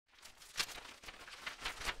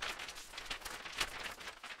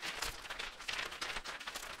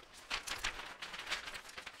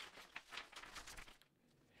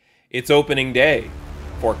It's opening day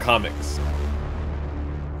for comics.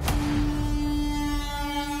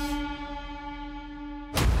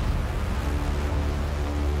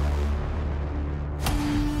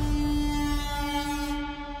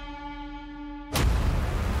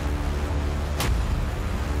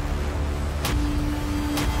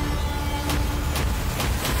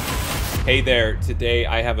 Hey there, today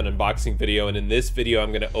I have an unboxing video, and in this video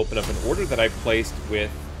I'm going to open up an order that I placed with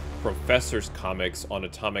Professor's Comics on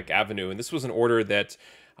Atomic Avenue. And this was an order that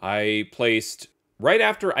I placed right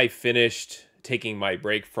after I finished taking my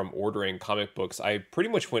break from ordering comic books. I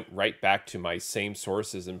pretty much went right back to my same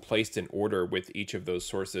sources and placed an order with each of those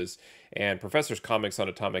sources. And Professor's Comics on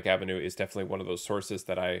Atomic Avenue is definitely one of those sources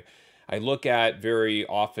that I look at very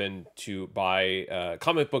often to buy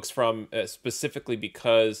comic books from, specifically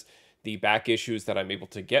because the back issues that I'm able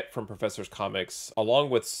to get from Professor's Comics, along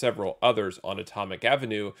with several others on Atomic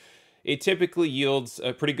Avenue, it typically yields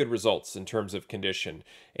pretty good results in terms of condition.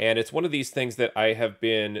 And it's one of these things that I have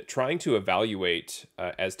been trying to evaluate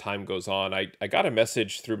as time goes on. I got a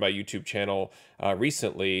message through my YouTube channel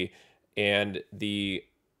recently, and the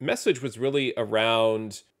message was really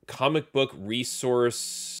around comic book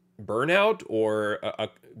resource burnout, or a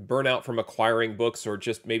burnout from acquiring books, or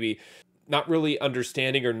just maybe not really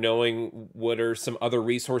understanding or knowing what are some other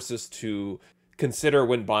resources to consider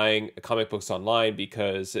when buying comic books online,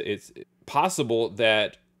 because it's possible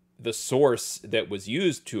that the source that was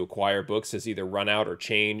used to acquire books has either run out or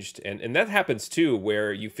changed. And that happens too,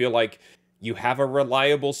 where you feel like you have a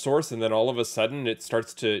reliable source and then all of a sudden it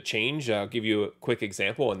starts to change. I'll give you a quick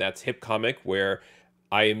example, and that's Hip Comic, where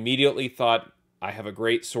I immediately thought I have a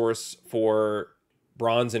great source for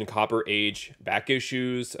Bronze and Copper Age back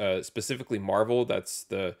issues, specifically Marvel. That's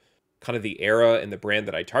the kind of the era and the brand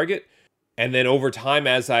that I target. And then over time,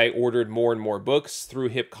 as I ordered more and more books through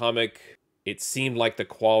Hip Comic, it seemed like the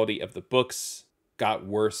quality of the books got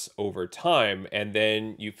worse over time. And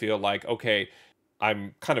then you feel like, okay,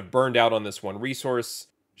 I'm kind of burned out on this one resource.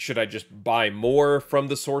 Should I just buy more from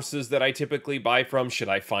the sources that I typically buy from? Should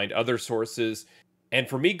I find other sources? And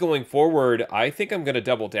for me going forward, I think I'm going to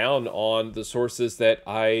double down on the sources that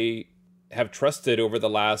I have trusted over the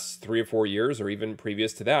last 3 or 4 years, or even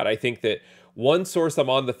previous to that. I think that one source I'm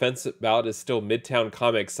on the fence about is still Midtown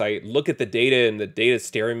Comics. I look at the data, and the data is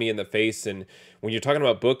staring me in the face. And when you're talking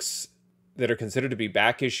about books that are considered to be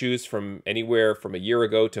back issues from anywhere from a year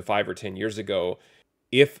ago to 5 or 10 years ago,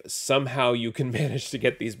 if somehow you can manage to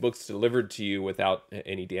get these books delivered to you without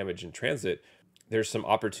any damage in transit, there's some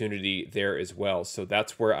opportunity there as well. So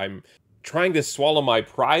that's where I'm trying to swallow my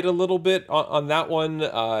pride a little bit on that one.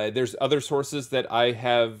 There's other sources that I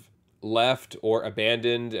have left or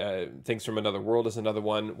abandoned. Things from Another World is another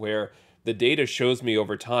one, where the data shows me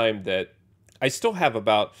over time that I still have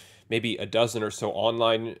about maybe a dozen or so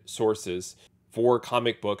online sources for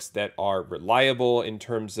comic books that are reliable in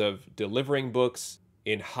terms of delivering books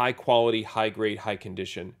in high quality, high grade, high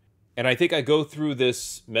condition. And I think I go through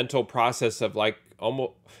this mental process of like,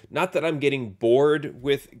 almost, not that I'm getting bored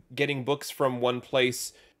with getting books from one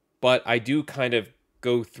place, but I do kind of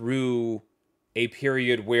go through a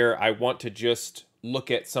period where I want to just look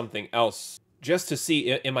at something else, just to see,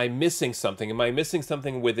 am I missing something? Am I missing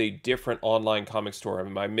something with a different online comic store?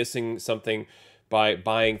 Am I missing something by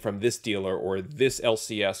buying from this dealer or this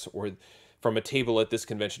LCS or from a table at this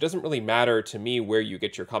convention? It doesn't really matter to me where you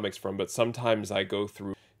get your comics from, but sometimes I go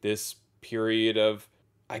through this period of,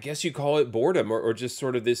 I guess you call it boredom, or just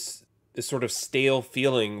sort of this sort of stale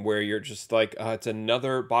feeling where you're just like, it's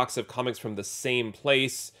another box of comics from the same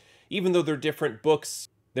place. Even though they're different books,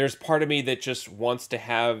 there's part of me that just wants to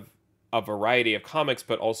have a variety of comics,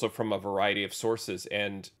 but also from a variety of sources.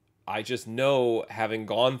 And I just know, having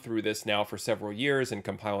gone through this now for several years and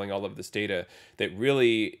compiling all of this data, that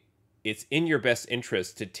really it's in your best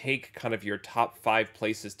interest to take kind of your top 5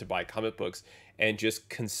 places to buy comic books and just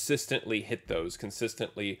consistently hit those,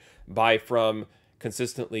 consistently buy from,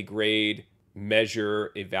 consistently grade,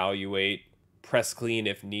 measure, evaluate, press clean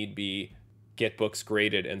if need be, get books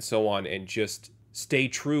graded, and so on, and just stay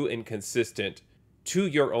true and consistent to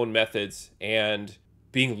your own methods and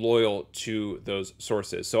being loyal to those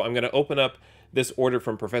sources. So I'm going to open up this order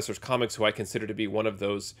from Professor's Comics, who I consider to be one of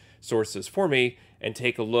those sources for me, and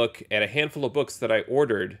take a look at a handful of books that I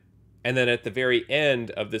ordered. And then at the very end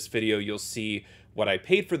of this video, you'll see what I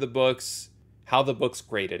paid for the books, how the books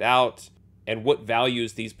graded out, and what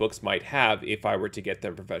values these books might have if I were to get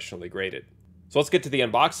them professionally graded. So let's get to the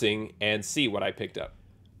unboxing and see what I picked up.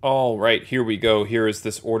 All right, here we go. Here is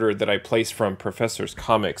this order that I placed from Professor's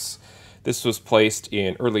Comics. This was placed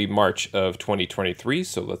in early March of 2023,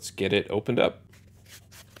 so let's get it opened up.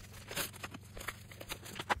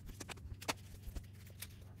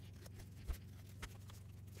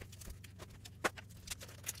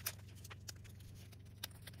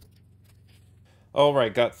 All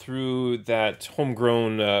right, got through that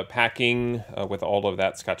homegrown packing with all of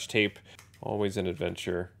that Scotch tape. Always an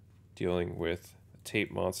adventure dealing with a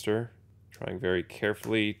tape monster. Trying very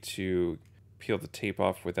carefully to peel the tape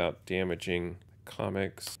off without damaging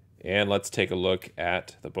comics. And let's take a look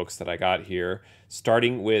at the books that I got here,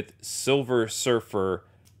 starting with Silver Surfer.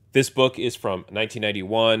 This book is from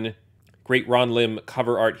 1991. Great Ron Lim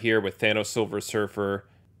cover art here with Thanos Silver Surfer.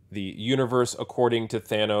 The universe according to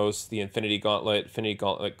Thanos, the Infinity Gauntlet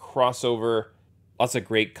crossover. Lots of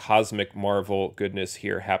great cosmic Marvel goodness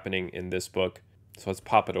here happening in this book. So let's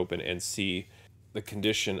pop it open and see the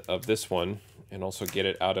condition of this one, and also get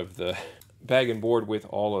it out of the bag and board with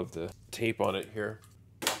all of the tape on it here.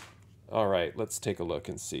 All right, let's take a look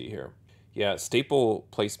and see here. Yeah, staple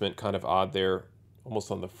placement kind of odd there,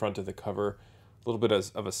 almost on the front of the cover. A little bit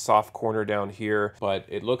of a soft corner down here, but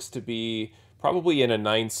it looks to be probably in a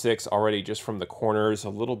 9/6 already just from the corners. A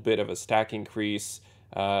little bit of a stacking crease.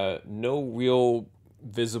 No real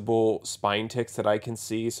visible spine ticks that I can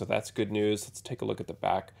see, so that's good news. Let's take a look at the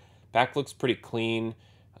back. Back looks pretty clean.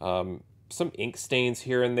 Some ink stains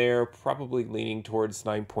here and there, probably leaning towards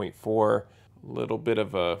 9.4. A little bit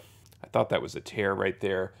of a, I thought that was a tear right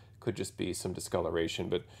there. Could just be some discoloration,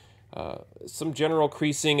 but some general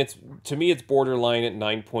creasing. To me, it's borderline at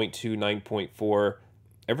 9.2, 9.4.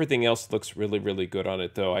 Everything else looks really, really good on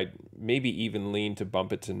it, though. I'd maybe even lean to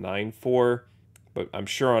bump it to 9.4, but I'm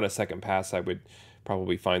sure on a second pass I would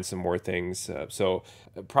probably find some more things. So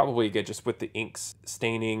probably get just with the inks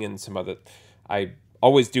staining and some other. I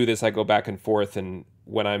always do this. I go back and forth, and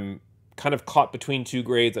when I'm kind of caught between two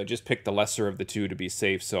grades, I just pick the lesser of the two to be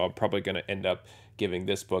safe. So I'm probably going to end up giving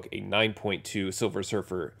this book a 9.2 Silver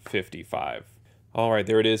Surfer 55. All right,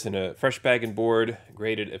 there it is in a fresh bag and board,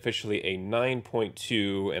 graded officially a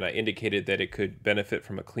 9.2, and I indicated that it could benefit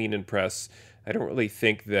from a clean and press. I don't really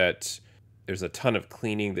think that there's a ton of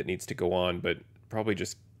cleaning that needs to go on, but probably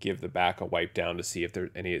just give the back a wipe down to see if there's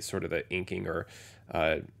any sort of the inking or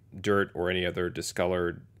dirt or any other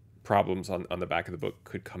discolored problems on the back of the book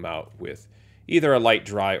could come out with either a light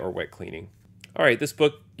dry or wet cleaning. All right, this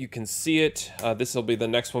book, you can see it. This will be the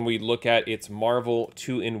next one we look at. It's Marvel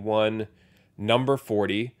 2-in-1 number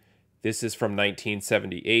 40. This is from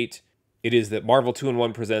 1978. It is that Marvel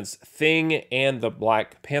 2-in-1 presents Thing and the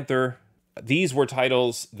Black Panther. These were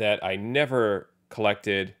titles that I never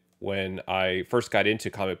collected when I first got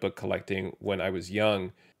into comic book collecting when I was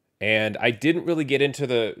young. And I didn't really get into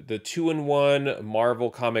the 2-in-1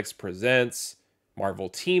 Marvel Comics Presents, Marvel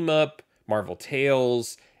Team Up, Marvel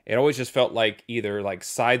Tales. It always just felt like either like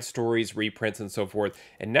side stories, reprints, and so forth.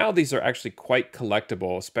 And now these are actually quite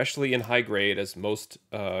collectible, especially in high grade, as most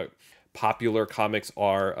popular comics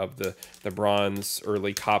are of the bronze,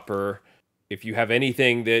 early copper. If you have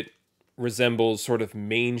anything that resembles sort of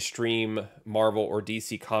mainstream Marvel or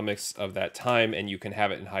DC comics of that time, and you can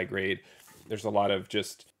have it in high grade, there's a lot of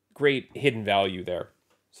just great hidden value there.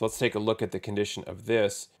 So let's take a look at the condition of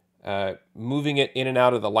this. Moving it in and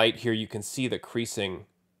out of the light here, you can see the creasing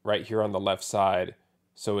right here on the left side.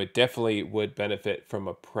 So it definitely would benefit from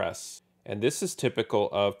a press. And this is typical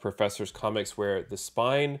of Professor's comics where the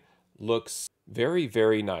spine looks very,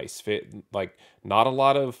 very nice. Like not a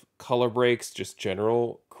lot of color breaks, just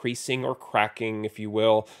general creasing or cracking, if you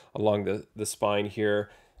will, along the spine here.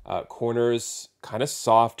 Corners kind of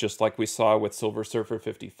soft, just like we saw with Silver Surfer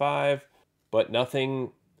 55, but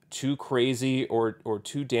nothing too crazy or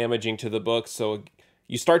too damaging to the book. So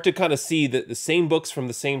you start to kind of see the same books from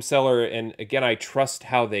the same seller. And again, I trust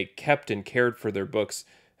how they kept and cared for their books.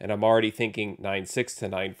 And I'm already thinking 9.6 to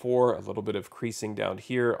 9.4, a little bit of creasing down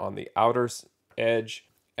here on the outer edge.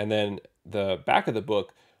 And then the back of the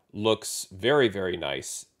book looks very, very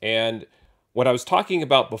nice. And what I was talking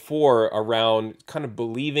about before around kind of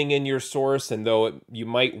believing in your source, and though you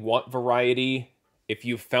might want variety, if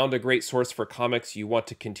you've found a great source for comics, you want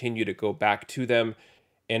to continue to go back to them.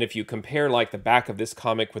 And if you compare like the back of this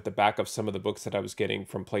comic with the back of some of the books that I was getting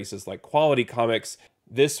from places like Quality Comics,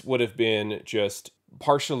 this would have been just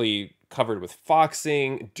partially covered with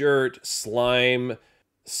foxing, dirt, slime,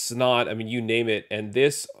 snot, I mean, you name it. And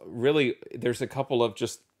this really, there's a couple of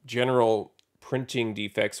just general printing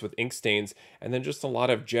defects with ink stains, and then just a lot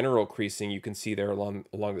of general creasing you can see there along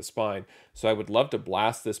the spine. So I would love to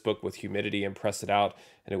blast this book with humidity and press it out,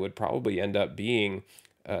 and it would probably end up being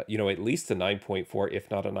at least a 9.4, if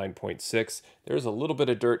not a 9.6. There's a little bit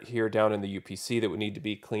of dirt here down in the UPC that would need to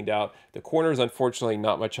be cleaned out. The corners, unfortunately,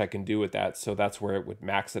 not much I can do with that, so that's where it would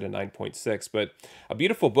max at a 9.6. But a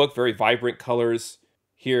beautiful book, very vibrant colors.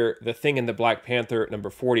 Here, The Thing and the Black Panther,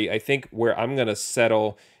 number 40. I think where I'm going to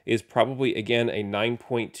settle is probably, again, a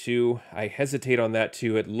 9.2. I hesitate on that,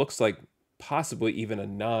 too. It looks like possibly even a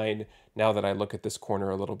 9 now that I look at this corner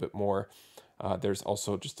a little bit more. There's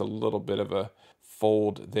also just a little bit of a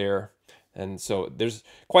fold there. And so there's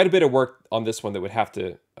quite a bit of work on this one that would have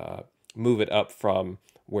to move it up from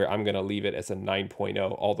where I'm going to leave it as a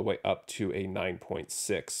 9.0 all the way up to a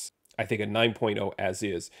 9.6. I think a 9.0 as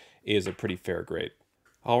is a pretty fair grade.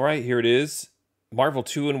 All right, here it is. Marvel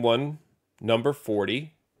 2-in-1, number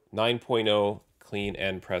 40, 9.0 clean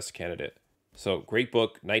and press candidate. So great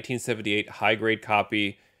book, 1978, high grade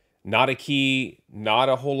copy. Not a key, not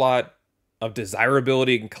a whole lot of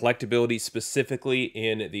desirability and collectability specifically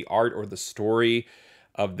in the art or the story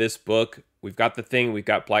of this book. We've got The Thing, we've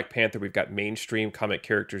got Black Panther, we've got mainstream comic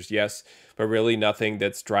characters, yes, but really nothing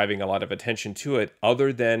that's driving a lot of attention to it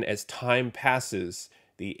other than as time passes,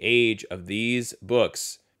 the age of these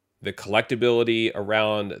books, the collectability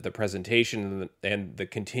around the presentation and the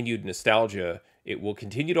continued nostalgia, it will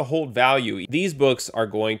continue to hold value. These books are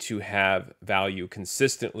going to have value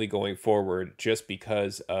consistently going forward just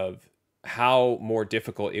because of how more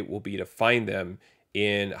difficult it will be to find them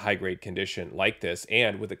in high grade condition like this.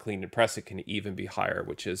 And with a clean and press, it can even be higher,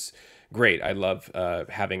 which is great. I love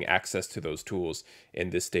having access to those tools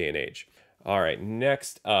in this day and age. All right,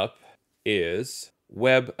 next up is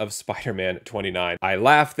Web of Spider-Man 29. I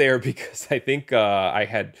laugh there because I think I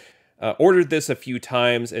had ordered this a few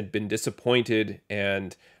times and been disappointed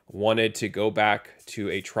and wanted to go back to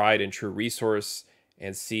a tried and true resource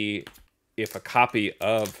and see if a copy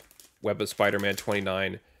of Web of Spider-Man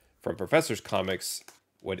 29 from Professor's Comics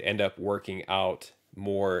would end up working out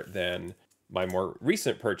more than my more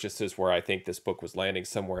recent purchases, where I think this book was landing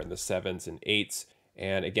somewhere in the 7s and 8s.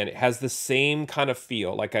 And again, it has the same kind of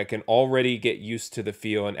feel. Like I can already get used to the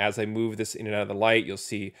feel. And as I move this in and out of the light, you'll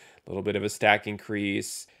see a little bit of a stack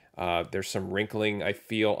increase. There's some wrinkling I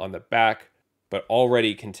feel on the back, but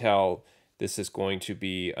already can tell this is going to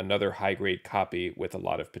be another high-grade copy with a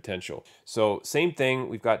lot of potential. So same thing,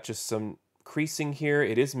 we've got just some creasing here.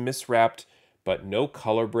 It is miswrapped, but no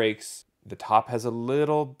color breaks. The top has a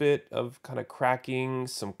little bit of kind of cracking,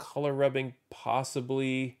 some color rubbing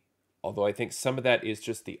possibly, although I think some of that is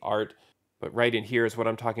just the art. But right in here is what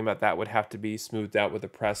I'm talking about. That would have to be smoothed out with a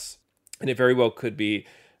press, and it very well could be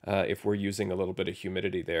if we're using a little bit of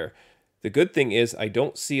humidity there. The good thing is I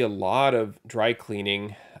don't see a lot of dry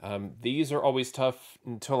cleaning. These are always tough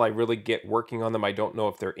until I really get working on them. I don't know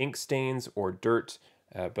if they're ink stains or dirt,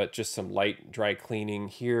 but just some light dry cleaning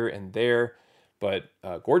here and there. But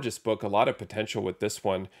gorgeous book, a lot of potential with this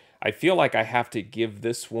one. I feel like I have to give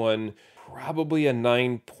this one probably a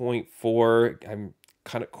 9.4. I'm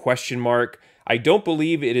kind of question mark. I don't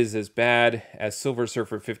believe it is as bad as Silver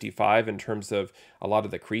Surfer 55 in terms of a lot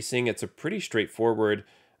of the creasing. It's a pretty straightforward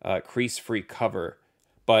crease-free cover,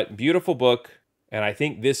 but beautiful book. And I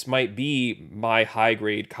think this might be my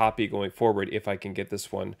high-grade copy going forward if I can get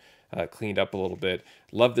this one cleaned up a little bit.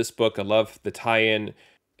 Love this book. I love the tie-in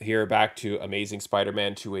here back to Amazing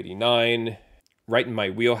Spider-Man 289. Right in my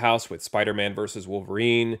wheelhouse with Spider-Man versus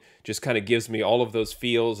Wolverine. Just kind of gives me all of those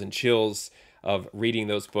feels and chills of reading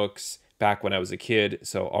those books back when I was a kid.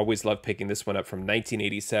 So always love picking this one up from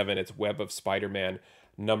 1987. It's Web of Spider-Man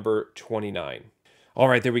number 29. All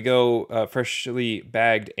right, there we go. Freshly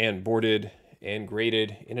bagged and boarded and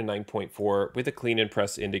graded in a 9.4 with a clean and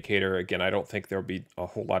press indicator. Again, I don't think there'll be a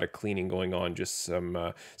whole lot of cleaning going on, just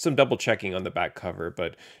some double checking on the back cover,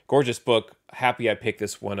 but gorgeous book. Happy I picked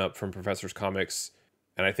this one up from Professor's Comics.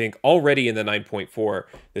 And I think already in the 9.4,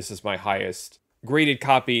 this is my highest graded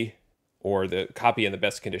copy, or the copy in the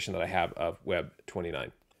best condition that I have of Web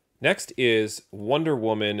 29. Next is Wonder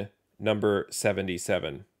Woman number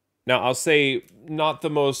 77. Now, I'll say not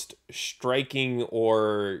the most striking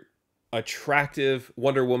or attractive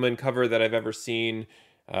Wonder Woman cover that I've ever seen,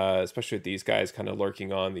 especially with these guys kind of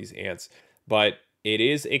lurking on, these ants. But it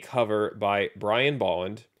is a cover by Brian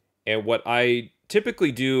Bolland. And what I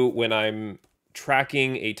typically do when I'm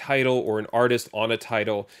tracking a title or an artist on a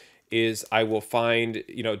title is I will find,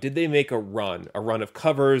 did they make a run of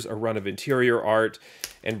covers, a run of interior art?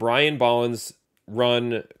 And Brian Bolland's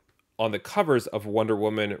run on the covers of Wonder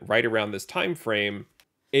Woman right around this time frame,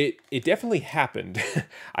 it definitely happened.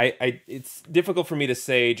 It's difficult for me to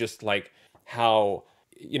say just like how,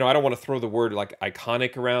 I don't want to throw the word like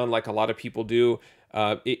iconic around like a lot of people do.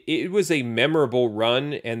 It was a memorable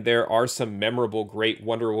run, and there are some memorable great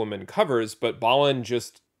Wonder Woman covers, but Bolland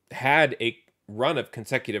just had a run of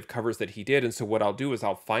consecutive covers that he did. And so what I'll do is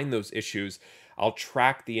I'll find those issues, I'll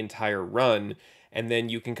track the entire run, and then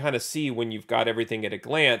you can kind of see when you've got everything at a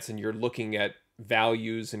glance and you're looking at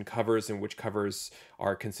values and covers and which covers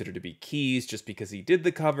are considered to be keys just because he did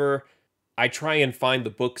the cover. I try and find the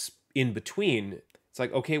books in between It's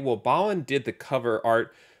like, okay, well, Bolland did the cover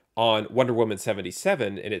art on Wonder Woman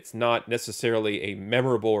 77, and it's not necessarily a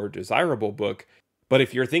memorable or desirable book. But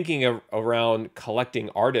if you're thinking around collecting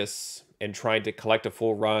artists and trying to collect a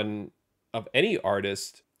full run of any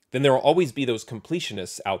artist, then there will always be those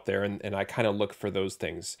completionists out there. And I kind of look for those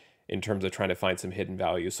things in terms of trying to find some hidden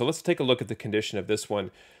value. So let's take a look at the condition of this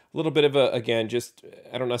one. A little bit of a, again, just,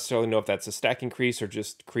 I don't necessarily know if that's a stacking crease or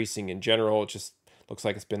just creasing in general. It just looks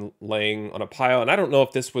like it's been laying on a pile. And I don't know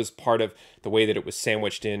if this was part of the way that it was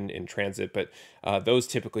sandwiched in transit, but those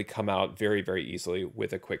typically come out very, very easily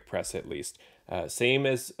with a quick press at least. Same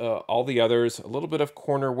as all the others, a little bit of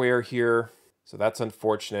corner wear here. So that's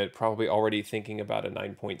unfortunate. Probably already thinking about a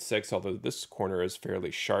 9.6, although this corner is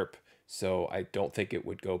fairly sharp. So I don't think it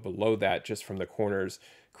would go below that just from the corners.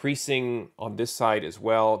 Creasing on this side as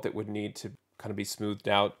well that would need to kind of be smoothed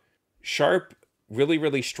out. Sharp, really,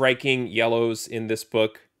 really striking yellows in this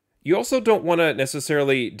book. You also don't want to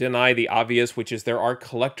necessarily deny the obvious, which is there are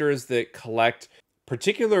collectors that collect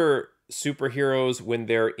particular superheroes when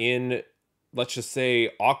they're in, let's just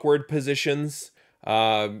say, awkward positions.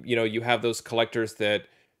 You know, you have those collectors that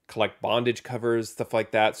collect bondage covers, stuff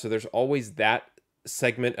like that. So there's always that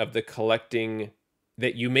segment of the collecting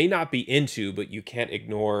that you may not be into, but you can't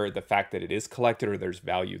ignore the fact that it is collected or there's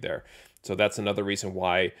value there. So that's another reason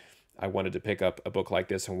why I wanted to pick up a book like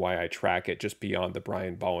this and why I track it just beyond the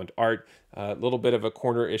Brian Bolland art. A little bit of a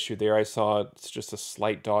corner issue there I saw. It's just a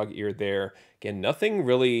slight dog ear there. Again, nothing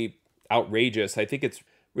really outrageous. I think it's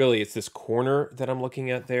this corner that I'm looking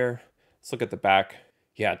at there. Let's look at the back.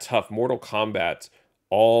 Yeah, tough. Mortal Kombat,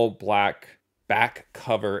 all black back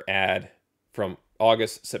cover ad from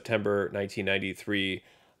August, September 1993.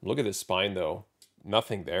 Look at this spine though.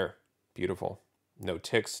 Nothing there. Beautiful. No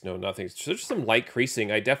ticks, no nothing. So there's some light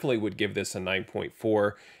creasing. I definitely would give this a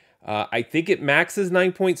 9.4. I think it maxes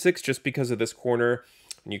 9.6 just because of this corner.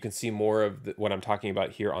 And you can see more of what I'm talking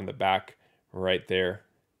about here on the back right there.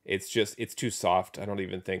 It's too soft. I don't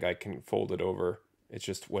even think I can fold it over. It's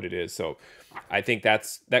just what it is. So I think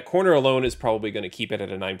that corner alone is probably going to keep it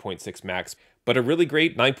at a 9.6 max. But a really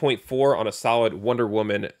great 9.4 on a solid Wonder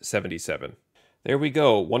Woman 77. There we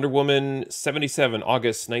go. Wonder Woman 77,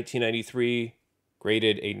 August 1993.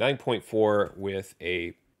 Graded a 9.4 with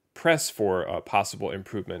a press for a possible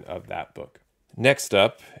improvement of that book. Next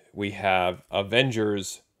up, we have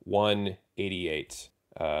Avengers 188.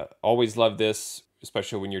 Always love this,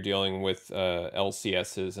 especially when you're dealing with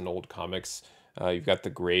LCSs and old comics. You've got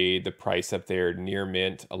the grade, the price up there, near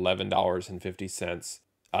mint, $11.50.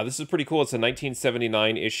 This is pretty cool. It's a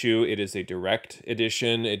 1979 issue. It is a direct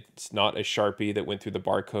edition. It's not a Sharpie that went through the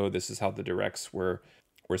barcode. This is how the directs were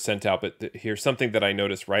sent out. But here's something that I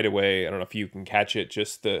noticed right away. I don't know if you can catch it.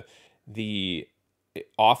 Just the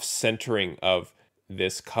off-centering of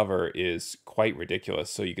this cover is quite ridiculous.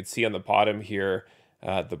 So you can see on the bottom here,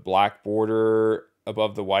 the black border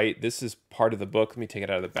above the white. This is part of the book. Let me take it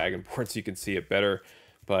out of the bag and board so you can see it better.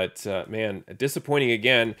 But man, disappointing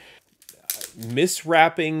again.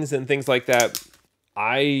 Miswrappings and things like that,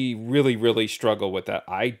 I really, really struggle with that.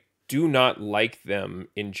 I do not like them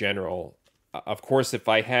in general. Of course, if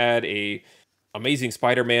I had a Amazing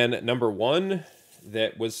Spider-Man #1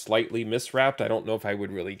 that was slightly miswrapped, I don't know if I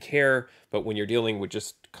would really care. But when you're dealing with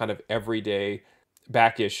just kind of everyday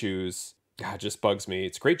back issues, God, it just bugs me.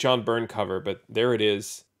 It's a great John Byrne cover, but there it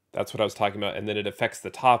is. That's what I was talking about. And then it affects the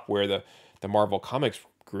top where the Marvel Comics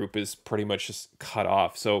group is pretty much just cut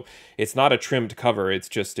off. So it's not a trimmed cover. It's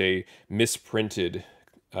just a misprinted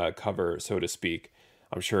cover, so to speak.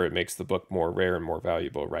 I'm sure it makes the book more rare and more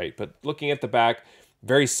valuable, right? But looking at the back,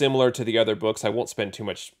 very similar to the other books. I won't spend too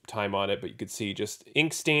much time on it, but you could see just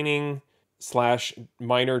ink staining /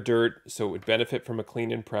 minor dirt, so it would benefit from a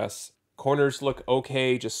clean and press. Corners look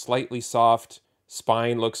okay, just slightly soft.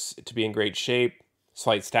 Spine looks to be in great shape.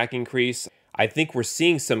 Slight stacking crease. I think we're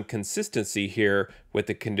seeing some consistency here with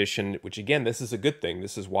the condition, which again, this is a good thing.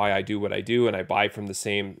 This is why I do what I do and I buy from the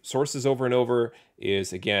same sources over and over.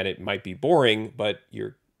 Is again, it might be boring, but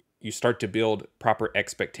you start to build proper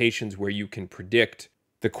expectations where you can predict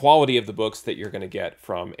the quality of the books that you're going to get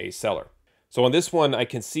from a seller. So on this one, I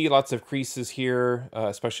can see lots of creases here,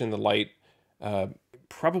 especially in the light.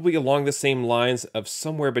 Probably along the same lines of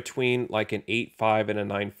somewhere between like an 8.5 and a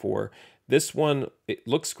 9.4. This one, it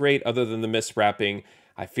looks great other than the miswrapping.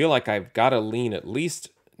 I feel like I've got to lean at least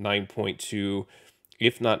 9.2,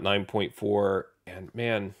 if not 9.4. And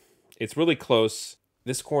man, it's really close.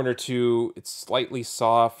 This corner too, it's slightly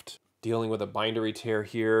soft, dealing with a bindery tear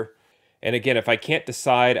here. And again, if I can't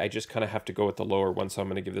decide, I just kind of have to go with the lower one. So I'm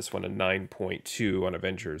going to give this one a 9.2 on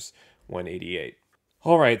Avengers 188.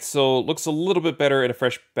 All right, so looks a little bit better in a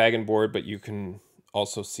fresh bag and board, but you can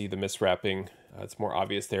also see the miswrapping. It's more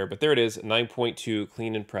obvious there, but there it is, 9.2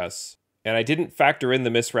 clean and press. And I didn't factor in the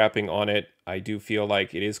miswrapping on it. I do feel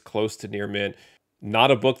like it is close to near mint.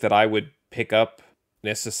 Not a book that I would pick up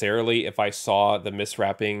necessarily if I saw the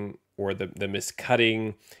miswrapping or the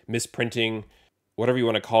miscutting, misprinting, whatever you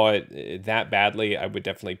want to call it, that badly. I would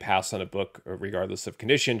definitely pass on a book regardless of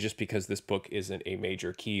condition, just because this book isn't a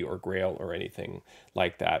major key or grail or anything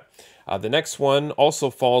like that. The next one also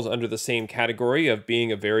falls under the same category of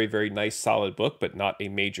being a very, very nice, solid book, but not a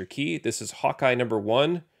major key. This is Hawkeye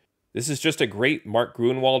 #1. This is just a great Mark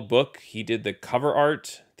Gruenwald book. He did the cover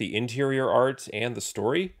art, the interior art, and the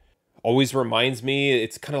story. Always reminds me,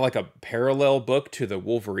 it's kind of like a parallel book to the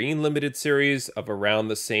Wolverine limited series of around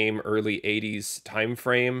the same early 80s time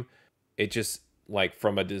frame. It just, like,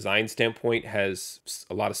 from a design standpoint, has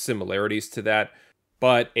a lot of similarities to that,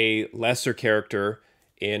 but a lesser character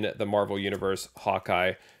in the Marvel Universe,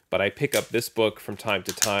 Hawkeye. But I pick up this book from time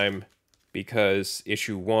to time because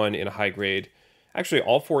issue 1 in a high grade, actually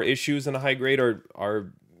all 4 issues in a high grade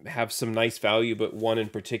have some nice value, but one in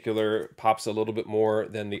particular pops a little bit more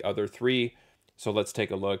than the other 3. So let's take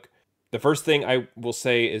a look. The first thing I will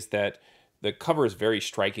say is that the cover is very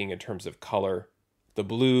striking in terms of color. The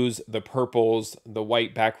blues, the purples, the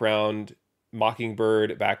white background,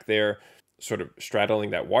 Mockingbird back there, sort of straddling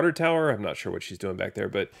that water tower. I'm not sure what she's doing back there,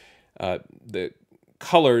 but the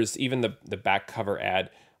colors, even the back cover ad,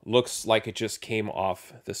 looks like it just came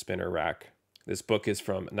off the spinner rack. This book is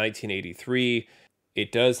from 1983.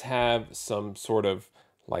 It does have some sort of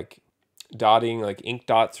like dotting, like ink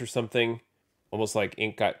dots or something, almost like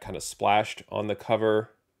ink got kind of splashed on the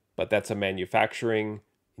cover, but that's a manufacturing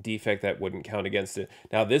defect that wouldn't count against it.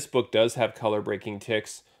 Now, this book does have color breaking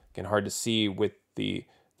ticks. Again, hard to see with the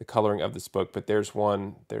coloring of this book, but there's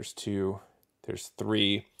 1, there's 2, there's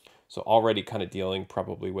 3. So already kind of dealing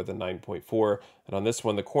probably with a 9.4. And on this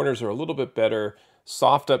one, the corners are a little bit better.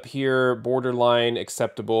 Soft up here, borderline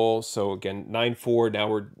acceptable. So again, 9.4. Now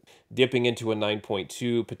we're dipping into a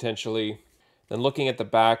 9.2 potentially. Then looking at the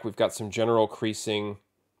back, we've got some general creasing,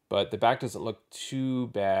 but the back doesn't look too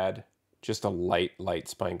bad. Just a light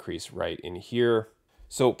spine crease right in here.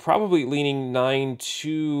 So probably leaning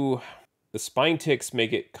 9.2. The spine ticks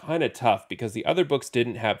make it kind of tough because the other books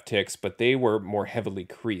didn't have ticks, but they were more heavily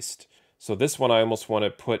creased. So this one I almost want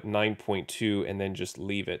to put 9.2 and then just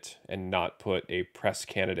leave it and not put a press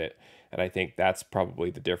candidate. And I think that's probably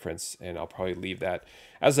the difference. And I'll probably leave that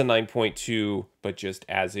as a 9.2, but just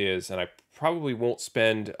as is. And I probably won't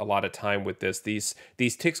spend a lot of time with this. These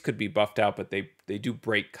ticks could be buffed out, but they do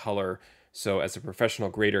break color. So as a professional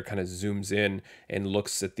grader kind of zooms in and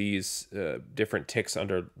looks at these different ticks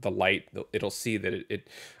under the light, it'll see that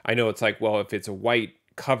I know it's like, well, if it's a white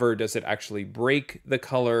cover, does it actually break the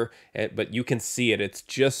color? But you can see it. It's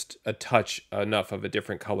just a touch enough of a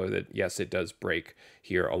different color that, yes, it does break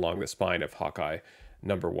here along the spine of Hawkeye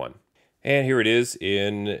 #1. And here it is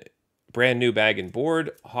in brand new bag and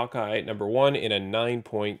board, Hawkeye #1 in a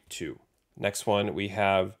 9.2. Next one, we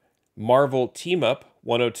have Marvel Team Up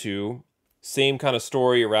 102. Same kind of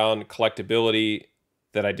story around collectability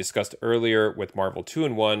that I discussed earlier with Marvel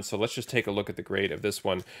 2-in-1. So let's just take a look at the grade of this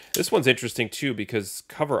one. This one's interesting too because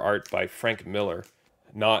cover art by Frank Miller.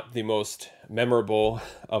 Not the most memorable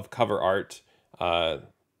of cover art.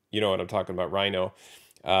 You know what I'm talking about, Rhino.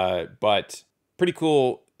 But pretty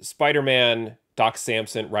cool. Spider-Man, Doc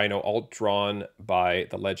Samson, Rhino, all drawn by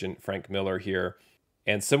the legend Frank Miller here.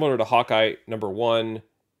 And similar to Hawkeye #1,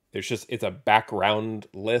 it's a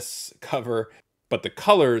backgroundless cover, but the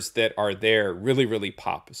colors that are there really, really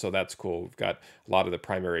pop. So that's cool. We've got a lot of the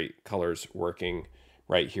primary colors working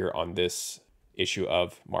right here on this issue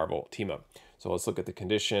of Marvel Team Up. So let's look at the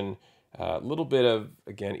condition. A little bit of,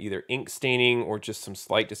 again, either ink staining or just some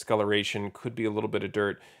slight discoloration. Could be a little bit of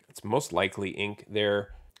dirt. It's most likely ink there.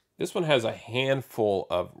 This one has a handful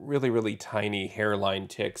of really, really tiny hairline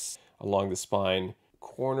ticks along the spine.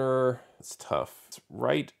 Corner, it's tough. It's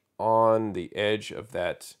right on the edge of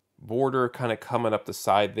that border, kind of coming up the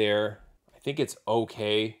side there. I think it's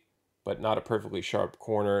okay, but not a perfectly sharp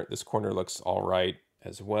corner. This corner looks all right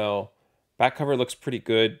as well. Back cover looks pretty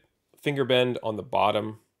good. Finger bend on the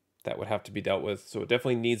bottom, that would have to be dealt with. So it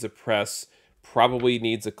definitely needs a press. Probably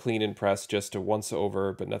needs a clean and press just to once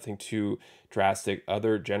over, but nothing too drastic.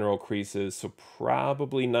 Other general creases, so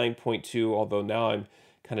probably 9.2, although now I'm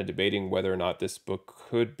kind of debating whether or not this book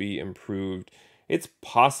could be improved. It's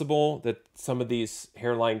possible that some of these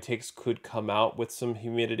hairline ticks could come out with some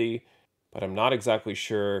humidity, but I'm not exactly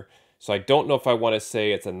sure. So I don't know if I want to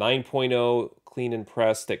say it's a 9.0 clean and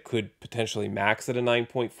press that could potentially max at a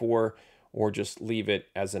 9.4, or just leave it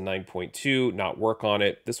as a 9.2, not work on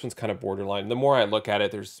it. This one's kind of borderline. The more I look at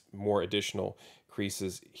it, there's more additional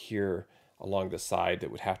creases here along the side that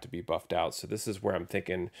would have to be buffed out. So this is where I'm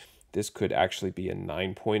thinking this could actually be a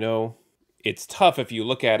 9.0. It's tough if you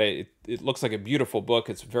look at it. It looks like a beautiful book.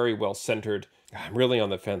 It's very well centered. I'm really on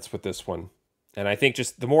the fence with this one. And I think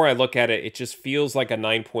just the more I look at it, it just feels like a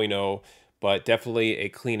 9.0, but definitely a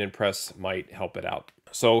clean and press might help it out.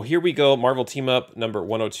 So here we go, Marvel Team Up number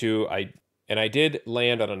 102. I did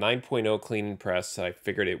land on a 9.0 clean and press. I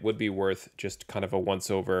figured it would be worth just kind of a once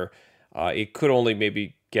over. It could only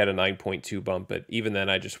maybe get a 9.2 bump, but even then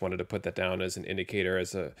I just wanted to put that down as an indicator,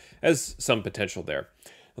 as some potential there.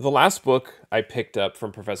 The last book I picked up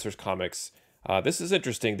from Professor's Comics, this is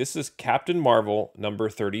interesting. This is Captain Marvel number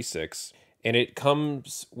 36, and it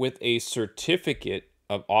comes with a certificate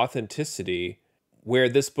of authenticity where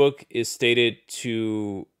this book is stated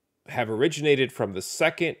to have originated from the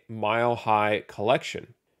second Mile High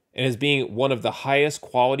collection and as being one of the highest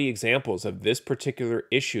quality examples of this particular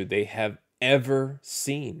issue they have ever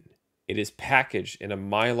seen. It is packaged in a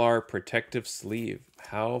Mylar protective sleeve.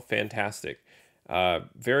 How fantastic.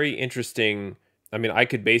 Very interesting. I mean, I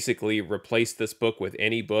could basically replace this book with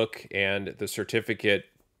any book, and the certificate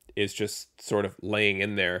is just sort of laying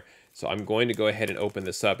in there. So I'm going to go ahead and open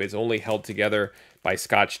this up. It's only held together by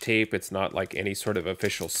Scotch tape. It's not like any sort of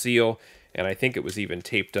official seal. And I think it was even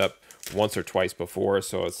taped up once or twice before.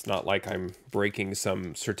 So it's not like I'm breaking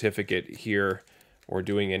some certificate here or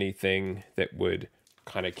doing anything that would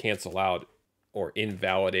kind of cancel out or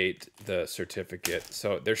invalidate the certificate.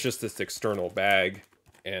 So there's just this external bag,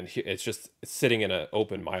 and it's sitting in an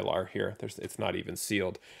open Mylar here. It's not even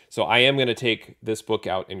sealed. So I am going to take this book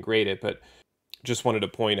out and grade it, but just wanted to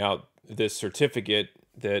point out this certificate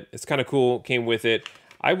that it's kind of cool, came with it.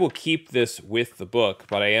 I will keep this with the book,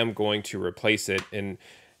 but I am going to replace it. And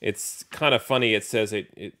it's kind of funny. It says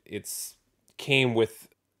it's came with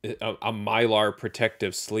a Mylar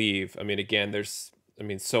protective sleeve. I mean, again,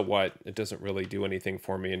 so what? It doesn't really do anything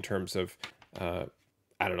for me in terms of, I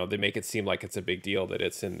don't know, they make it seem like it's a big deal that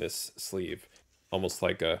it's in this sleeve, almost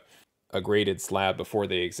like a graded slab before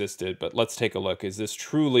they existed. But let's take a look. Is this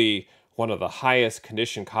truly one of the highest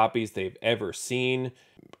condition copies they've ever seen?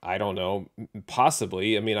 I don't know,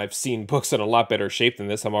 possibly. I mean, I've seen books in a lot better shape than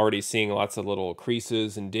this. I'm already seeing lots of little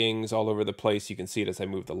creases and dings all over the place. You can see it as I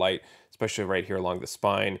move the light, especially right here along the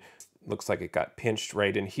spine. Looks like it got pinched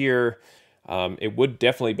right in here. It would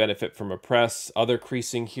definitely benefit from a press. Other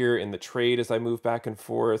creasing here in the trade as I move back and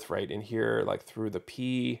forth, right in here, like through the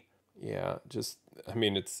P. Yeah, I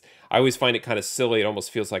mean, I always find it kind of silly. It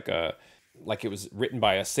almost feels like it was written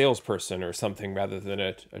by a salesperson or something rather than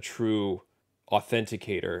a true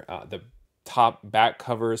authenticator. The back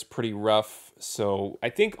cover is pretty rough. So I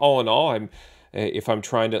think all in all, if I'm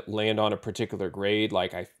trying to land on a particular grade,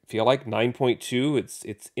 like I feel like 9.2,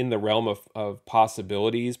 it's in the realm of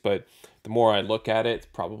possibilities, but the more I look at it, it's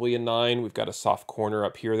probably a 9. We've got a soft corner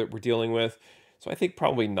up here that we're dealing with. So I think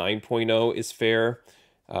probably 9.0 is fair.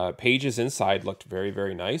 Pages inside looked very,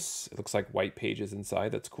 very nice. It looks like white pages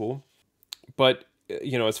inside. That's cool. But,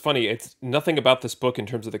 it's funny. It's nothing about this book in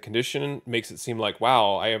terms of the condition makes it seem like,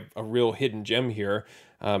 wow, I have a real hidden gem here.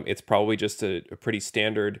 It's probably just a pretty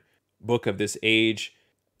standard book of this age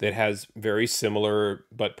that has very similar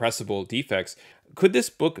but pressable defects. Could this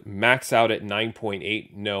book max out at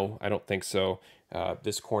 9.8? No, I don't think so.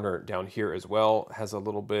 This corner down here as well has a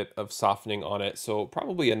little bit of softening on it. So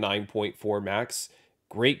probably a 9.4 max.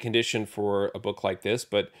 Great condition for a book like this.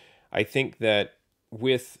 But I think that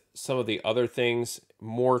with some of the other things,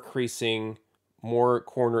 more creasing, more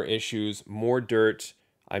corner issues, more dirt,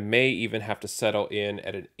 I may even have to settle in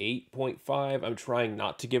at an 8.5. I'm trying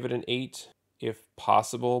not to give it an 8 if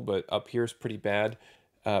possible, but up here is pretty bad.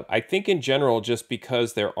 I think in general, just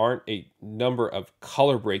because there aren't a number of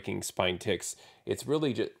color breaking spine ticks, it's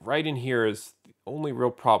really just right in here is the only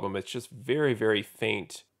real problem. It's just very, very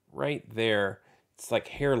faint right there. It's like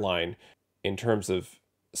hairline in terms of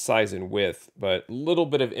size and width, but a little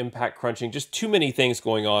bit of impact crunching, just too many things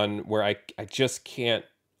going on where I just can't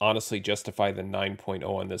honestly justify the 9.0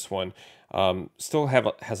 on this one. Still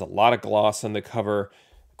has a lot of gloss on the cover.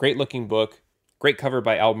 Great looking book. Great cover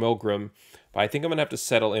by Al Milgrom. But I think I'm going to have to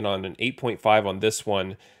settle in on an 8.5 on this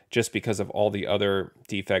one just because of all the other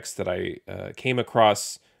defects that I came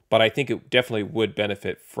across. But I think it definitely would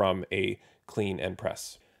benefit from a clean end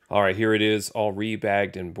press. All right, here it is, all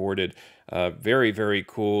rebagged and boarded. Very, very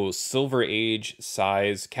cool Silver Age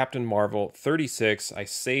size Captain Marvel 36. I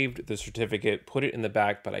saved the certificate, put it in the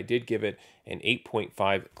back, but I did give it an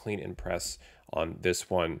 8.5 clean and press on this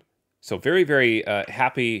one. So very, very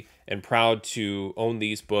happy and proud to own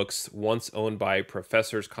these books, once owned by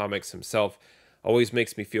Professor's Comics himself. Always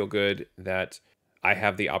makes me feel good that I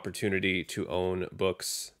have the opportunity to own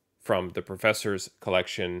books from the Professor's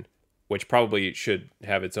collection, which probably should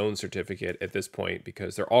have its own certificate at this point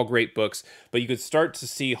because they're all great books. But you could start to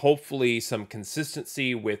see, hopefully, some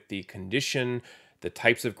consistency with the condition, the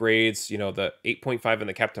types of grades, the 8.5 in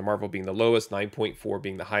the Captain Marvel being the lowest, 9.4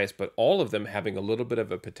 being the highest, but all of them having a little bit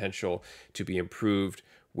of a potential to be improved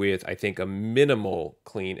with, I think, a minimal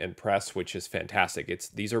clean and press, which is fantastic.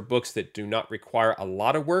 These are books that do not require a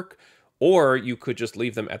lot of work, or you could just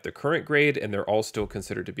leave them at the current grade and they're all still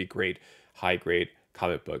considered to be great, high grade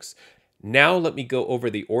comic books. Now let me go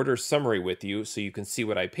over the order summary with you so you can see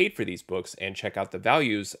what I paid for these books and check out the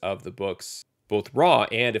values of the books, both raw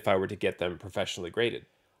and if I were to get them professionally graded.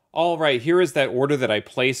 All right, here is that order that I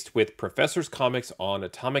placed with Professor's Comics on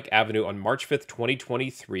Atomic Avenue on March 5th,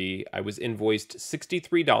 2023. I was invoiced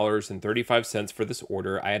 $63.35 for this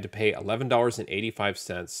order. I had to pay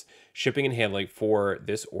 $11.85 shipping and handling for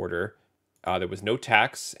this order. There was no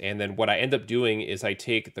tax. And then what I end up doing is I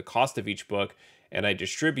take the cost of each book and I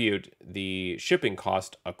distribute the shipping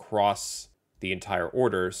cost across the entire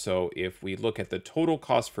order. So if we look at the total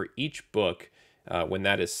cost for each book, when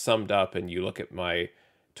that is summed up and you look at my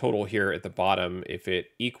total here at the bottom, if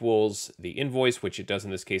it equals the invoice, which it does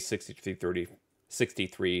in this case,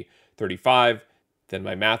 $63.35, then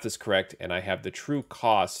my math is correct and I have the true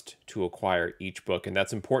cost to acquire each book. And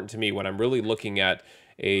that's important to me when I'm really looking at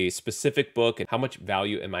a specific book and how much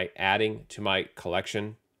value am I adding to my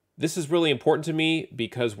collection. This is really important to me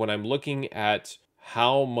because when I'm looking at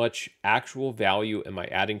how much actual value am I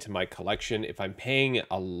adding to my collection, if I'm paying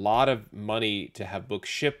a lot of money to have books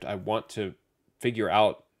shipped, I want to figure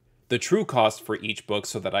out the true cost for each book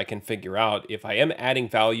so that I can figure out if I am adding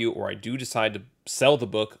value or I do decide to sell the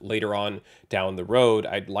book later on down the road.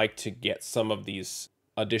 I'd like to get some of these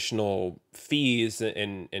additional fees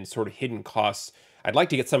and sort of hidden costs. I'd like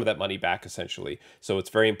to get some of that money back, essentially. So it's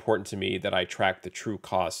very important to me that I track the true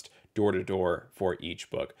cost door to door for each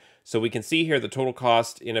book. So we can see here the total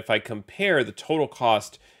cost, and if I compare the total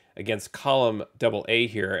cost against column AA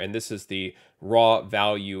here, and this is the raw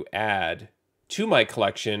value add to my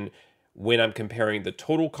collection when I'm comparing the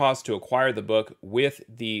total cost to acquire the book with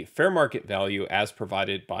the fair market value as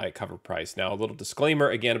provided by Cover Price. Now, a little disclaimer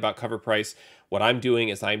again about Cover Price. What I'm doing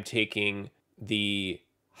is I'm taking the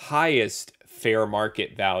highest fair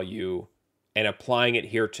market value and applying it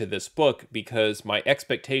here to this book because my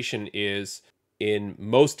expectation is in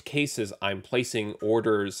most cases I'm placing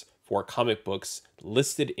orders for comic books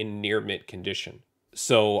listed in near mint condition.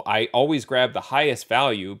 So I always grab the highest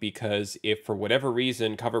value because if for whatever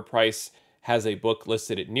reason Cover Price has a book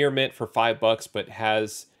listed at near mint for $5 but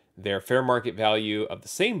has their fair market value of the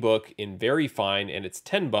same book in very fine and it's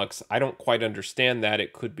 $10, I don't quite understand that.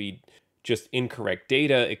 It could be just incorrect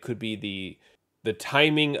data. It could be the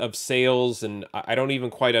timing of sales, and I don't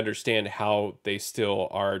even quite understand how they still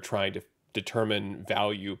are trying to determine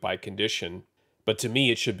value by condition. But to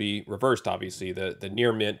me, it should be reversed, obviously. The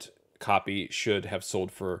near mint copy should have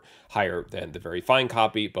sold for higher than the very fine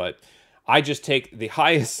copy, but I just take the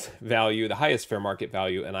highest value, the highest fair market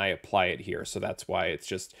value, and I apply it here. So that's why it's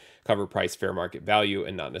just Cover Price fair market value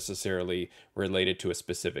and not necessarily related to a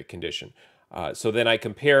specific condition. So then I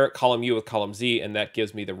compare column U with column Z, and that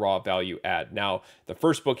gives me the raw value add. Now, the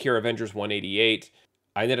first book here, Avengers 188,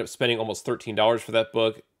 I ended up spending almost $13 for that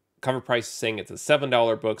book. Cover Price is saying it's a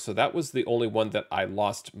 $7 book, so that was the only one that I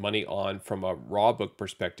lost money on from a raw book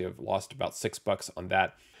perspective, lost about $6 on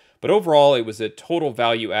that. But overall, it was a total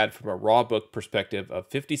value add from a raw book perspective of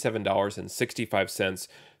 $57.65.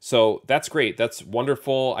 So that's great. That's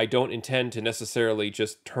wonderful. I don't intend to necessarily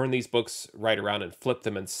just turn these books right around and flip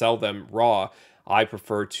them and sell them raw. I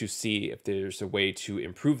prefer to see if there's a way to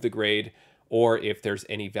improve the grade or if there's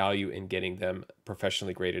any value in getting them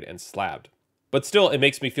professionally graded and slabbed. But still, it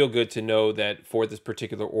makes me feel good to know that for this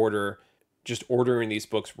particular order, just ordering these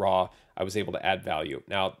books raw, I was able to add value.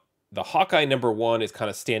 Now, the Hawkeye #1 is kind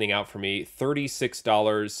of standing out for me.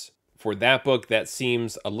 $36 for that book. That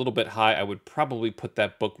seems a little bit high. I would probably put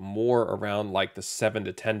that book more around like the $7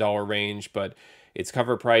 to $10 range, but it's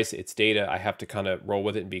Cover Price, it's data. I have to kind of roll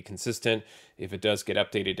with it and be consistent. If it does get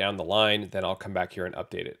updated down the line, then I'll come back here and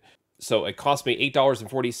update it. So it cost me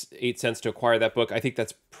 $8.48 to acquire that book. I think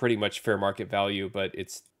that's pretty much fair market value, but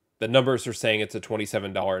the numbers are saying it's a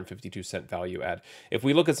 $27.52 value add. If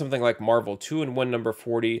we look at something like Marvel 2-in-1 number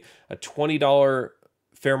 40, a $20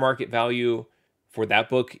 fair market value for that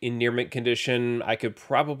book in near mint condition, I could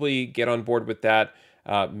probably get on board with that.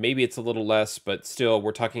 Maybe it's a little less, but still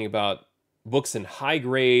we're talking about books in high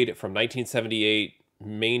grade from 1978,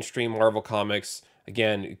 mainstream Marvel Comics.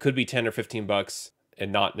 Again, it could be 10 or 15 bucks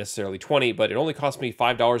and not necessarily 20, but it only cost me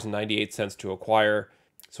 $5.98 to acquire.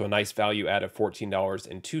 So a nice value add of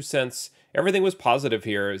 $14.02. Everything was positive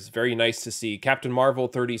here. It's very nice to see Captain Marvel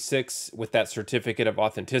 36 with that certificate of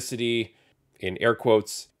authenticity in air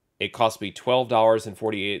quotes. It cost me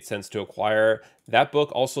 $12.48 to acquire. That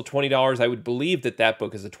book also $20. I would believe that that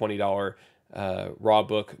book is a $20 raw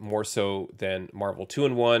book, more so than Marvel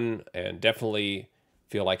 2-in-1, and definitely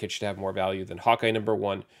feel like it should have more value than Hawkeye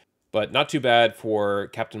 #1. But not too bad for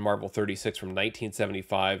Captain Marvel 36 from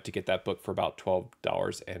 1975 to get that book for about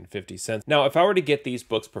 $12.50. Now, if I were to get these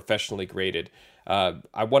books professionally graded,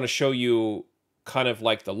 I want to show you kind of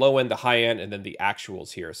like the low end, the high end, and then the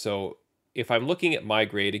actuals here. So if I'm looking at my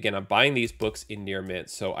grade, again, I'm buying these books in near mint,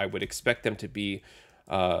 so I would expect them to be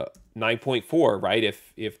 9.4, right?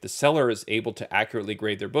 If the seller is able to accurately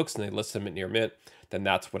grade their books and they list them at near mint, then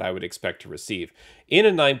that's what I would expect to receive. In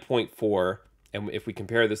a 9.4, and if we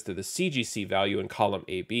compare this to the CGC value in column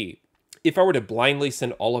AB, if I were to blindly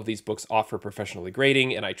send all of these books off for professionally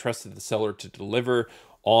grading and I trusted the seller to deliver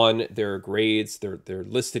on their grades, their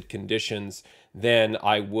listed conditions, then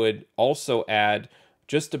I would also add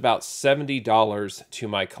just about $70 to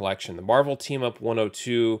my collection. The Marvel Team Up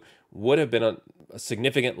 102 would have been a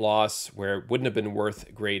significant loss where it wouldn't have been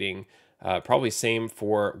worth grading. Probably same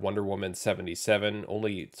for Wonder Woman 77.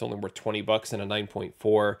 It's only worth 20 bucks in a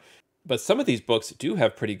 9.4. But some of these books do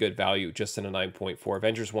have pretty good value just in a 9.4.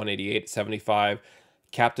 Avengers 188 at 75,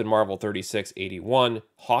 Captain Marvel 36 81,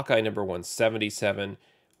 Hawkeye #1 77,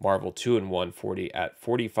 Marvel 2-in-1 40 at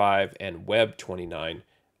 45, and Web 29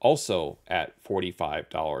 also at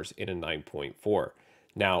 $45 in a 9.4.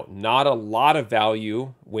 Now, not a lot of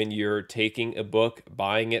value when you're taking a book,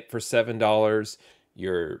 buying it for $7,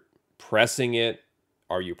 you're pressing it.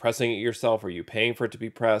 Are you pressing it yourself? Are you paying for it to be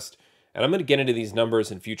pressed? And I'm going to get into these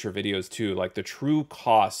numbers in future videos too, like the true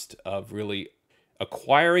cost of really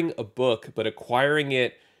acquiring a book, but acquiring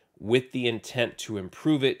it with the intent to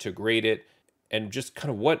improve it, to grade it, and just kind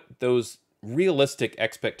of what those realistic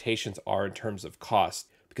expectations are in terms of cost.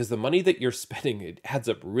 Because the money that you're spending, it adds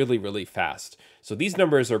up really, really fast. So these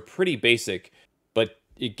numbers are pretty basic, but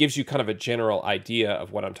it gives you kind of a general idea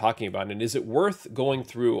of what I'm talking about. And is it worth going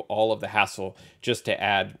through all of the hassle just to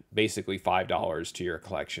add basically $5 to your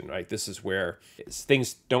collection, right? This is where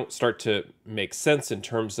things don't start to make sense in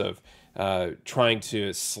terms of trying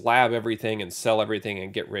to slab everything and sell everything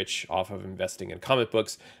and get rich off of investing in comic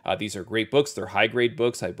books. These are great books. They're high-grade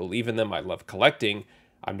books. I believe in them. I love collecting.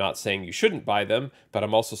 I'm not saying you shouldn't buy them, but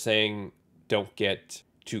I'm also saying don't get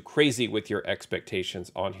too crazy with your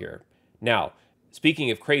expectations on here. Now,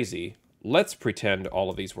 speaking of crazy, let's pretend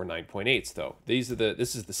all of these were 9.8s though.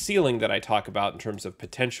 This is the ceiling that I talk about in terms of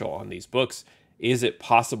potential on these books. Is it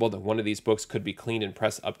possible that one of these books could be cleaned and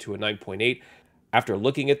pressed up to a 9.8? After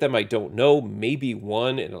looking at them, I don't know, maybe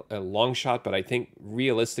one in a long shot, but I think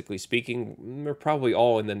realistically speaking, they're probably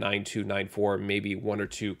all in the 9.2, 9.4, maybe one or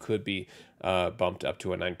two could be bumped up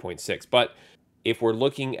to a 9.6. But if we're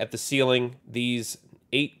looking at the ceiling, these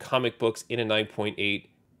 8 comic books in a 9.8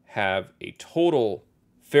 have a total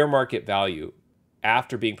fair market value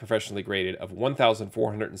after being professionally graded of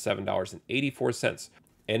 $1,407.84.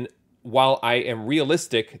 And while I am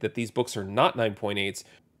realistic that these books are not 9.8s,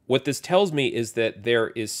 what this tells me is that there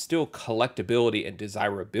is still collectability and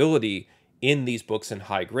desirability in these books in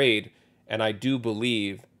high grade, and I do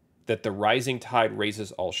believe that the rising tide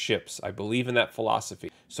raises all ships. I believe in that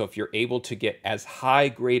philosophy. So if you're able to get as high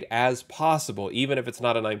grade as possible, even if it's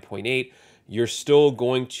not a 9.8, you're still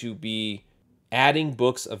going to be adding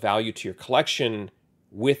books of value to your collection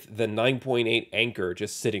with the 9.8 anchor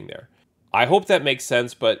just sitting there. I hope that makes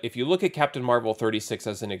sense, but if you look at Captain Marvel 36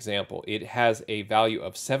 as an example, it has a value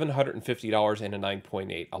of $750 in a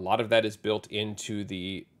 9.8. A lot of that is built into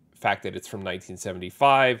the fact that it's from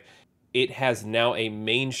 1975. It has now a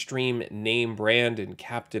mainstream name brand in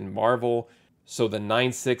Captain Marvel. So the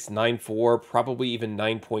 9.6, 9.4, probably even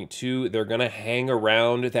 9.2, they're going to hang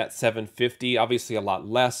around that 750, obviously a lot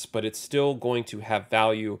less, but it's still going to have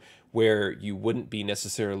value where you wouldn't be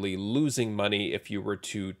necessarily losing money if you were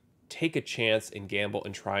to take a chance and gamble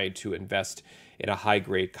and try to invest in a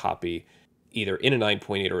high-grade copy, either in a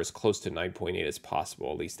 9.8 or as close to 9.8 as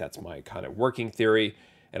possible. At least that's my kind of working theory.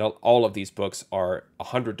 And all of these books are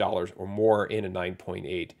 $100 or more in a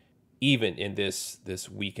 9.8, even in this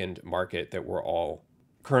weakened market that we're all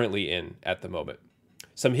currently in at the moment.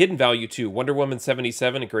 Some hidden value too. Wonder Woman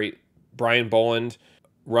 77, a great Brian Boland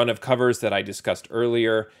run of covers that I discussed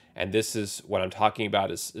earlier. And this is what I'm talking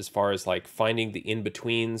about as far as like finding the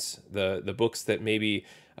in-betweens, the books that maybe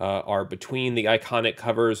are between the iconic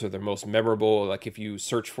covers or the most memorable. Like if you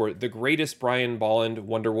search for the greatest Brian Bolland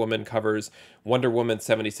Wonder Woman covers, Wonder Woman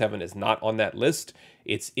 77 is not on that list.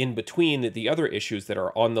 It's in between the other issues that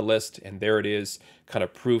are on the list, and there it is, kind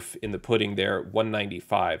of proof in the pudding there,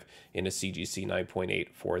 195 in a CGC 9.8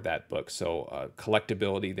 for that book. So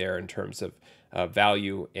collectability there in terms of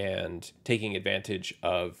value and taking advantage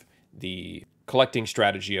of the collecting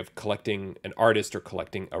strategy of collecting an artist or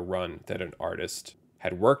collecting a run that an artist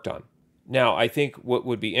had worked on. Now, I think what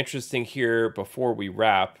would be interesting here before we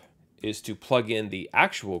wrap is to plug in the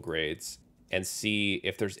actual grades and see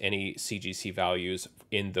if there's any CGC values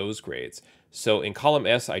in those grades. So in column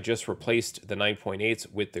S, I just replaced the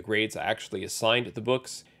 9.8s with the grades I actually assigned the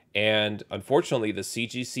books. And unfortunately, the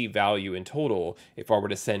CGC value in total, if I were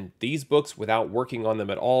to send these books without working on them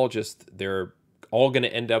at all, just they're all going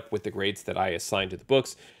to end up with the grades that I assigned to the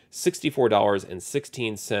books,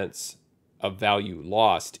 $64.16 of value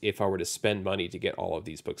lost if I were to spend money to get all of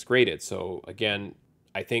these books graded. So again,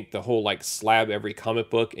 I think the whole like slab every comic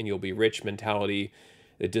book and you'll be rich mentality,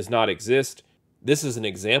 it does not exist. This is an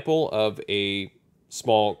example of a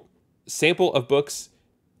small sample of books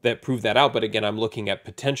that prove that out. But again, I'm looking at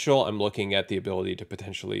potential. I'm looking at the ability to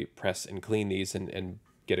potentially press and clean these and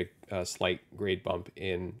get a slight grade bump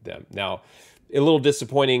in them. Now, a little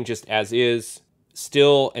disappointing just as is.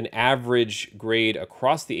 Still an average grade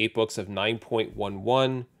across the 8 books of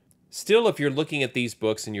 9.11. Still, if you're looking at these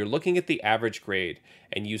books and you're looking at the average grade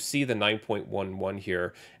and you see the 9.11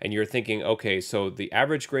 here and you're thinking, okay, so the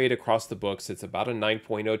average grade across the books, it's about a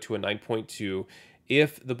 9.0 to a 9.2.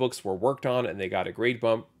 If the books were worked on and they got a grade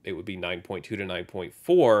bump, it would be 9.2 to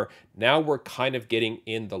 9.4. Now we're kind of getting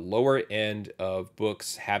in the lower end of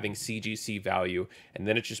books having CGC value, and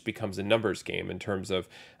then it just becomes a numbers game in terms of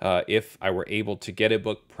if I were able to get a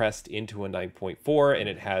book pressed into a 9.4 and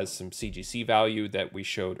it has some CGC value that we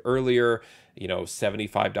showed earlier, you know,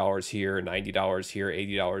 $75 here, $90 here,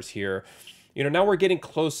 $80 here. You know, now we're getting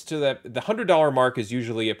close to that. The $100 mark is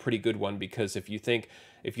usually a pretty good one, because if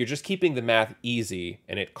you're just keeping the math easy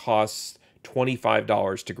and it costs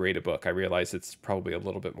 $25 to grade a book, I realize it's probably a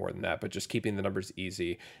little bit more than that, but just keeping the numbers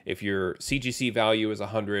easy. If your CGC value is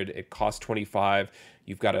 100, it costs 25.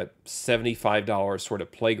 You've got a $75 sort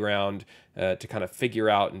of playground to kind of figure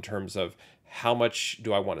out in terms of how much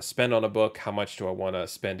do I want to spend on a book? How much do I want to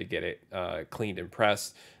spend to get it cleaned and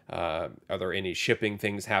pressed? Are there any shipping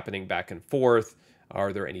things happening back and forth?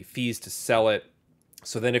 Are there any fees to sell it?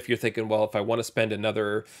 So then if you're thinking, well, if I want to spend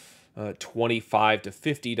another $25 to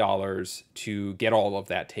 $50 to get all of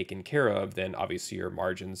that taken care of, then obviously your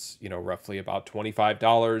margin's, you know, roughly about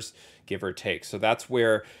 $25, give or take. So that's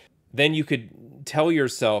where then you could tell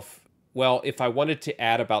yourself, well, if I wanted to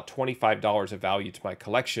add about $25 of value to my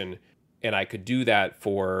collection, and I could do that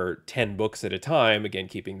for 10 books at a time, again,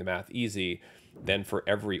 keeping the math easy, then for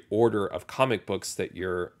every order of comic books that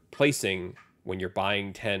you're placing, when you're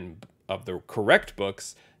buying 10 of the correct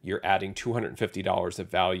books, you're adding $250 of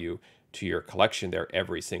value to your collection there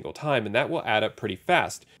every single time, and that will add up pretty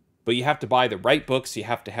fast. But you have to buy the right books, you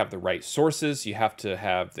have to have the right sources, you have to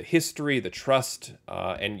have the history, the trust,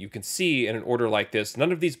 and you can see in an order like this,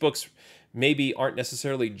 none of these books maybe aren't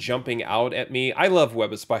necessarily jumping out at me. I love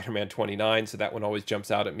Web of Spider-Man 29, so that one always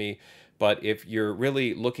jumps out at me. But if you're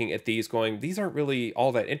really looking at these going, these aren't really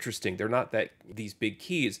all that interesting, they're not these big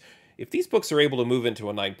keys. If these books are able to move into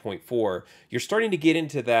a 9.4, you're starting to get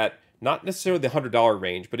into that, not necessarily the $100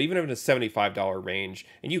 range, but even in a $75 range.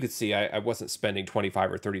 And you could see I wasn't spending $25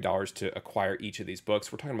 or $30 to acquire each of these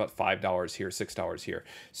books. We're talking about $5 here, $6 here.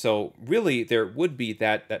 So really there would be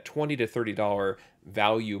that $20 to $30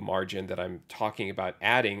 value margin that I'm talking about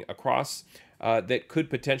adding across that could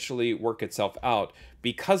potentially work itself out,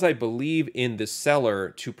 because I believe in the seller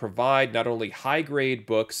to provide not only high-grade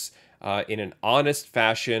books in an honest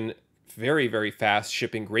fashion, very, very fast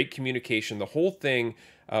shipping, great communication, the whole thing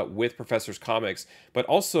with Professor's Comics, but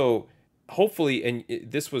also hopefully, and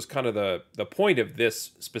this was kind of the point of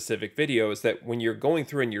this specific video, is that when you're going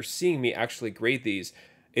through and you're seeing me actually grade these,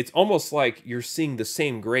 it's almost like you're seeing the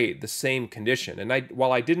same grade, the same condition. And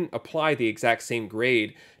while I didn't apply the exact same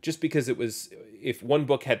grade, just because it was, if one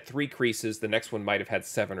book had 3 creases, the next one might have had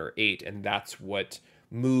 7 or 8, and that's what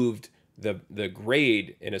moved the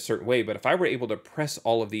grade in a certain way. But if I were able to press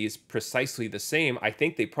all of these precisely the same, I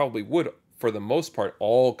think they probably would, for the most part,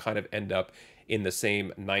 all kind of end up in the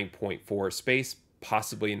same 9.4 space,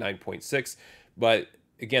 possibly 9.6. But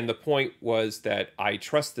again, the point was that I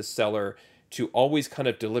trust the seller to always kind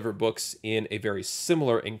of deliver books in a very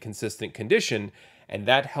similar and consistent condition, and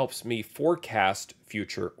that helps me forecast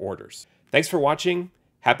future orders. Thanks for watching,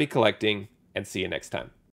 happy collecting, and see you next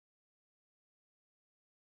time.